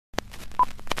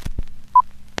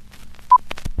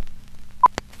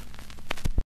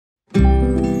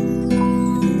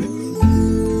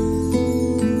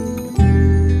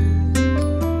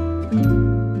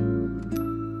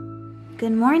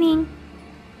Good morning.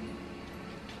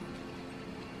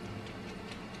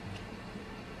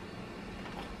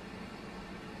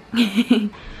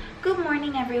 Good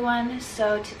morning, everyone.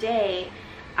 So today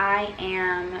I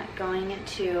am going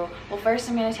to, well, first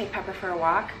I'm going to take Pepper for a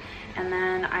walk, and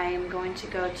then I'm going to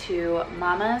go to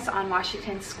Mama's on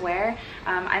Washington Square.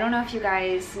 I don't know if you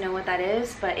guys know what that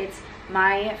is, but it's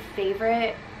my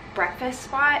favorite breakfast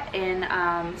spot in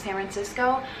San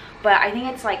Francisco. But I think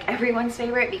it's like everyone's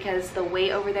favorite because the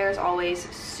wait over there is always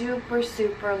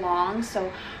super long.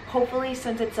 So hopefully,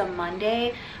 since it's a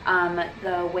Monday,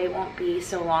 the wait won't be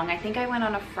so long. I think I went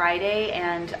on a Friday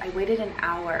and I waited an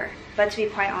hour. But to be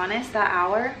quite honest, that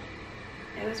hour,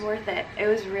 it was worth it. It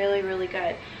was really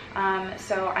good.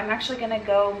 So I'm actually gonna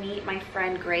go meet my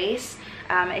friend Grace.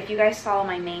 If you guys follow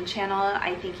my main channel,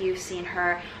 I think you've seen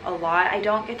her a lot. I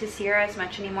don't get to see her as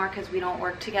much anymore because we don't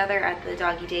work together at the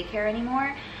doggy daycare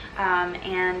anymore.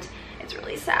 And it's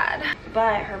really sad,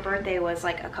 but her birthday was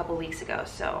like a couple weeks ago,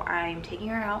 so I'm taking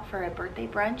her out for a birthday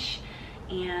brunch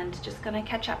and just gonna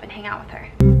catch up and hang out with her.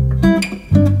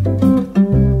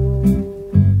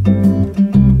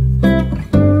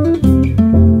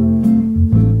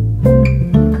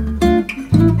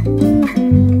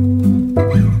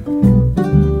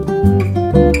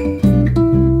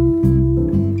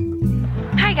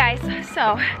 Hi guys,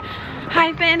 so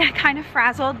I've been kind of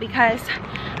frazzled because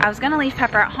I was gonna leave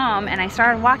Pepper at home and I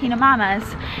started walking to Mama's,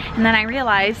 and then I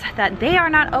realized that they are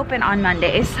not open on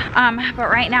Mondays.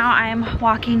 But right now I'm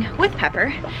walking with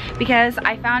Pepper because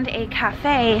I found a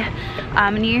cafe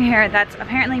near here that's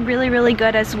apparently really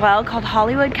good as well, called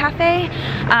Hollywood Cafe,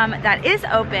 that is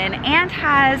open and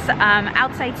has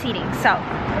outside seating. So,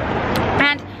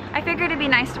 and I figured it'd be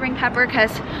nice to bring Pepper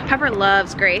because Pepper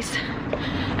loves Grace.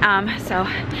 So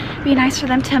it'd be nice for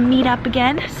them to meet up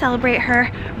again, celebrate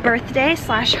her birthday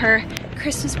slash her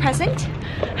Christmas present.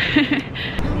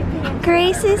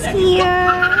 Grace is here.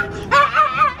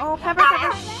 Oh, Pepper.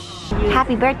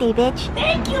 Happy birthday, bitch.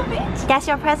 Thank you, bitch. That's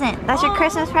your present. That's your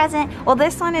Christmas present. Well,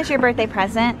 this one is your birthday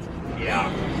present.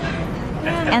 Yeah.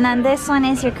 And then this one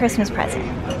is your Christmas present.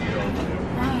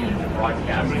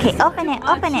 Okay, open it.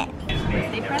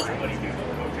 Birthday present.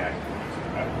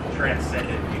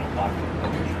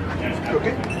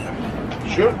 Okay.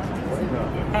 Sure.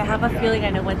 I have a feeling I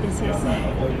know what this is.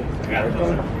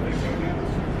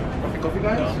 Coffee,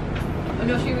 guys? Oh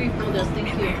no, she refilled us. Thank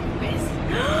you.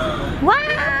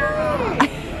 Wow!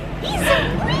 He's so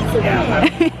crazy.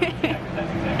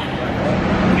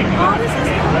 Oh, this is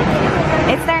so cute.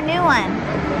 It's their new one.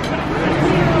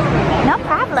 No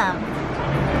problem.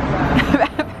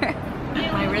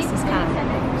 My wrist is kind of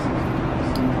dang.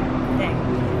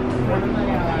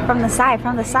 From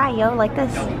the side, yo, like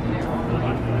this.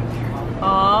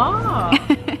 Oh.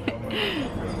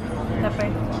 Pepper,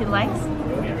 she likes?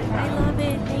 I love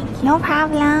it, thank you. No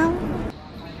problem.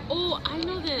 Oh, I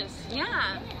know this.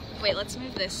 Yeah. Wait, let's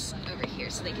move this over here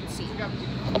so they can see.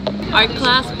 Art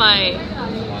class by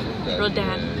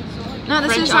Rodin. No,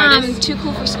 this French is artist. Too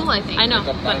Cool for School, I think. I know,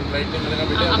 but I'm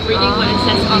reading what it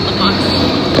says on the box.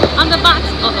 On the box!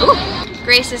 Uh-oh.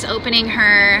 Grace is opening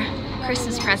her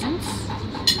Christmas presents.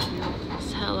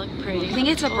 It's hella pretty. I think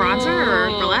it's a bronzer or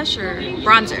blush or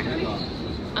bronzer.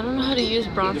 I don't know how to use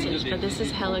bronzers, but this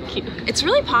is hella cute. It's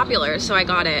really popular, so I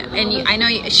got it. And I know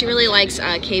she really likes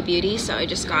K-beauty, so I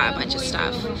just got a bunch of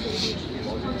stuff.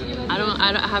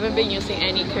 I haven't been using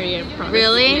any Korean products.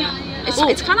 Really? Yeah.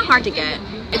 It's kind of hard to get.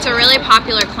 It's a really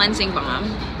popular cleansing balm.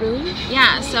 Really?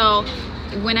 Yeah, so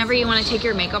whenever you want to take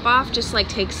your makeup off, just like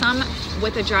take some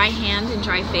with a dry hand and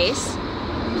dry face,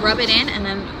 rub it in, and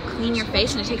then clean your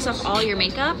face, and it takes off all your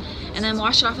makeup, and then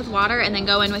wash it off with water, and then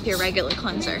go in with your regular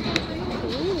cleanser.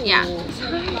 Ooh. Yeah.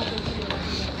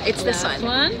 It's this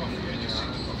one.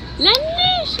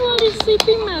 Laneige, what is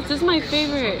sleeping mask? This is my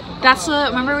favorite. That's the,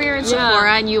 remember we were in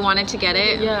Sephora and you wanted to get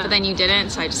it, yeah, but then you didn't,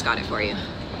 so I just got it for you.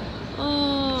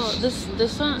 Oh, this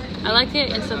one, I like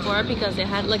it in Sephora because it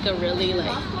had like a really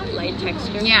like light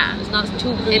texture. Yeah. It's not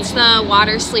too big. It's the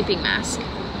water sleeping mask.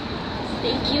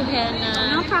 Thank you,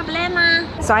 Hannah. No problema.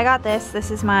 So I got this.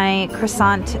 This is my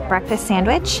croissant breakfast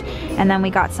sandwich. And then we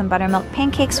got some buttermilk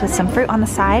pancakes with some fruit on the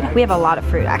side. We have a lot of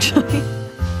fruit, actually.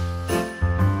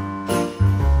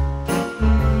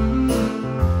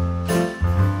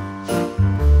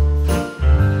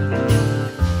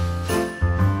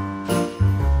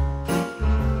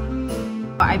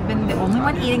 I've been the only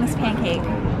one eating this pancake.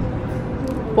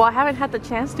 Well, I haven't had the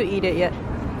chance to eat it yet.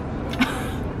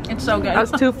 It's so good. I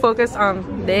was too focused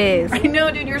on this. I know,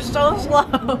 dude, you're so slow.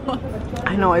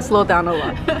 I know, I slowed down a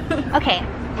lot. Okay,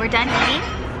 we're done eating.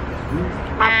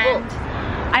 And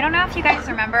I don't know if you guys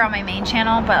remember on my main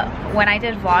channel, but when I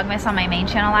did Vlogmas on my main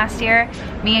channel last year,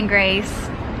 me and Grace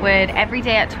would, every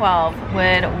day at 12,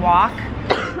 would walk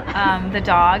the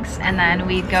dogs, and then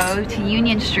we'd go to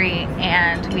Union Street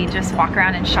and we'd just walk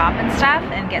around and shop and stuff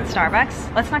and get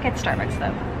Starbucks. Let's not get Starbucks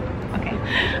though. Okay.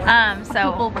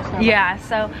 So yeah,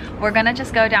 so we're gonna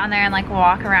just go down there and like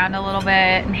walk around a little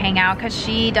bit and hang out because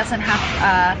she doesn't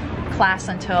have class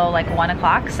until like 1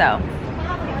 o'clock. So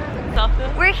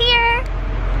we're here.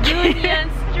 Union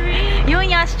Street.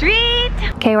 Union Street.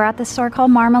 Okay, we're at this store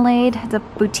called Marmalade, the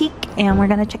boutique, and we're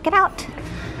gonna check it out.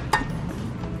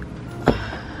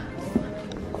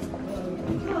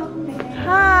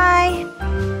 Hi.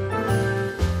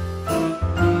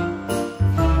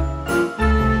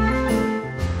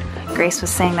 Grace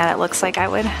was saying that it looks like I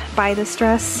would buy this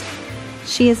dress.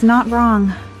 She is not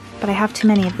wrong, but I have too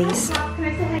many of these.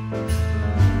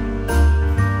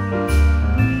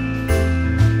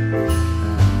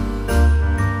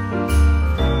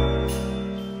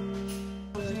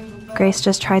 Grace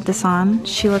just tried this on.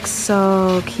 She looks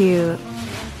so cute.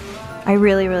 I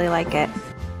really, really like it.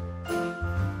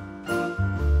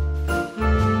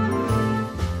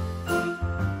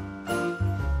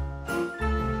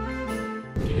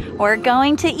 We're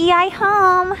going to EI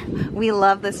Home. We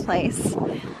love this place.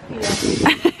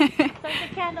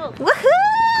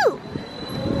 Woohoo!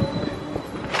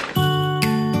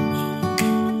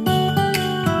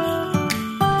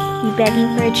 You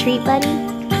begging for a treat, buddy?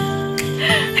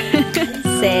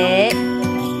 Sit.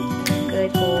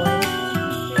 Good boy.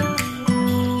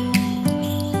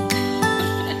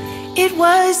 It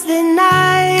was the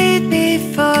night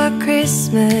before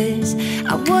Christmas.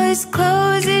 I was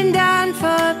closing down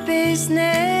for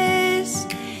business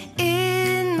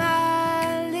in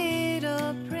my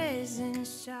little prison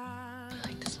shop. I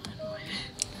like this one more.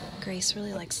 Grace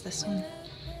really likes this one.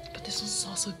 But this one's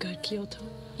also good, Kyoto.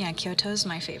 Yeah, Kyoto's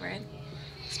my favorite.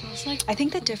 It smells like. I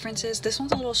think the difference is this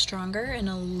one's a little stronger and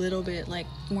a little bit like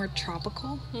more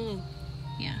tropical.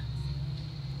 Yeah.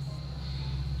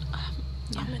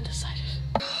 I'm undecided.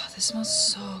 Oh, this smells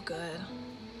so good.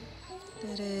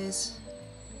 It is,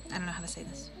 I don't know how to say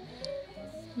this.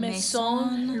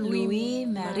 Maison Louis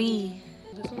Marie.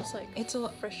 This smells like It's a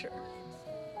fresher.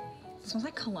 It smells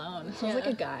like cologne. It smells Yeah.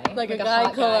 like a guy. Like a guy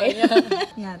hot cologne, guy. yeah.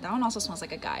 Yeah, that one also smells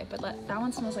like a guy, but that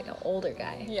one smells like an older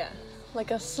guy. Yeah,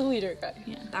 like a sweeter guy.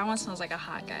 Yeah, that one smells like a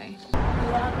hot guy.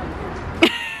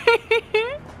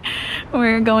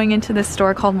 We're going into this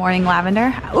store called Morning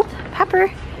Lavender. Oop, Pepper,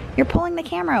 you're pulling the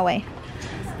camera away.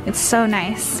 It's so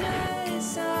nice.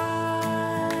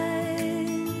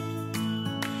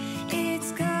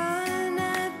 It's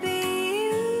gonna be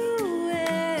you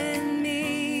and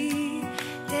me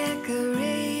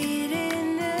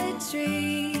decorating the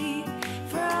tree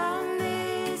from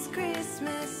this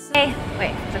Christmas. Hey,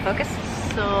 wait, is it focused?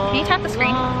 So Can you tap the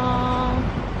screen? I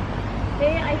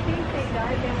think they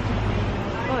died down.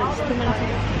 Oh, it's 2 minutes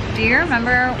ago. Do you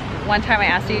remember one time I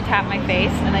asked you to tap my face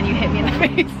and then you hit me in the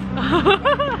face? Do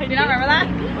you not remember that?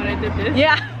 When I did this?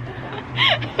 Yeah.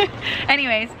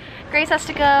 Anyways, Grace has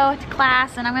to go to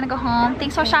class and I'm gonna go home.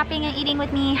 Thanks for shopping and eating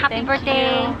with me. Happy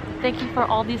birthday. Thank you for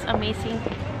all these amazing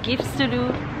gifts to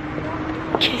do.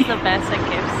 She's the best at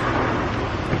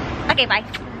gifts. Okay, bye.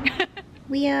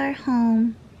 We are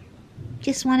home.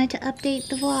 Just wanted to update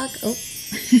the vlog. Oh.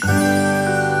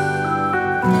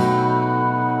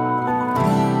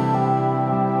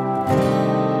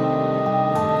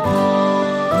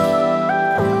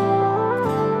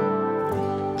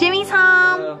 Jimmy's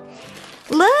home.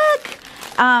 Look.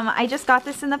 I just got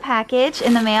this in the package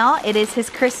in the mail. It is his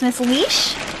Christmas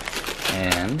leash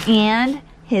and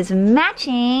his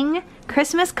matching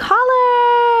Christmas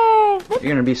collar. Look.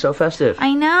 You're gonna be so festive.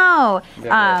 I know.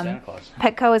 Santa Claus.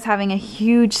 Petco is having a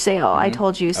huge sale. I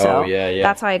told you so. Oh, yeah.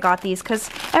 That's why I got these, because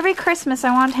every Christmas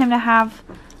I want him to have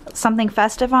something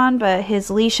festive on, but his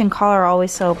leash and collar are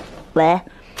always so bleh.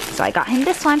 So I got him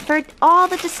this one for all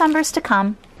the Decembers to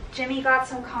come. Jimmy got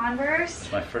some Converse.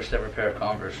 It's my first ever pair of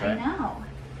Converse, I right? know.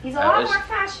 He's a I lot always- more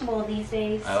fashionable these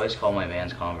days. I always call my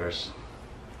Vans Converse.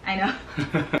 I know.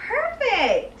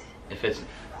 Perfect. It fits.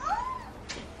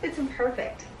 Fits him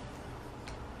perfect.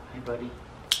 Hey, buddy.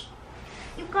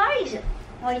 You guys.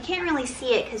 Well, you can't really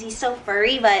see it because he's so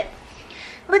furry, but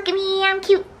look at me, I'm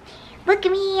cute. Look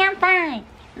at me, I'm fine.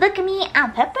 Look at me,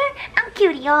 I'm Pepper. I'm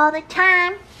cutie all the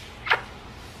time.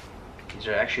 These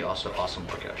are actually also awesome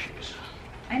workout shoes.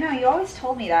 I know, you always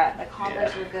told me that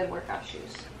Converse Yeah. were good workout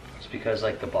shoes. It's because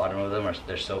like the bottom of them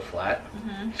they're so flat,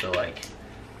 so like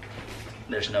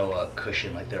there's no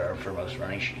cushion like there are for most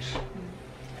running shoes.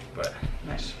 But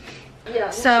nice.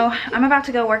 So I'm about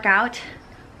to go work out.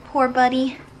 Poor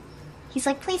buddy. He's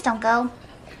like, please don't go.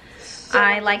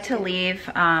 I like to leave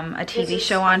a TV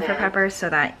show on for Pepper so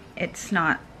that it's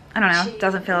not, I don't know,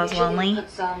 doesn't feel as lonely.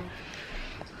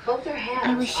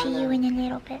 I will see you in a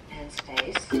little bit.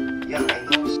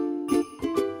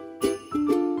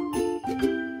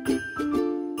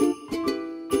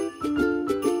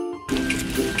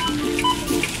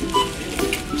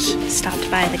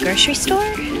 Stopped by the grocery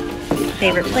store.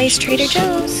 Favorite place, Trader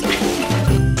Joe's.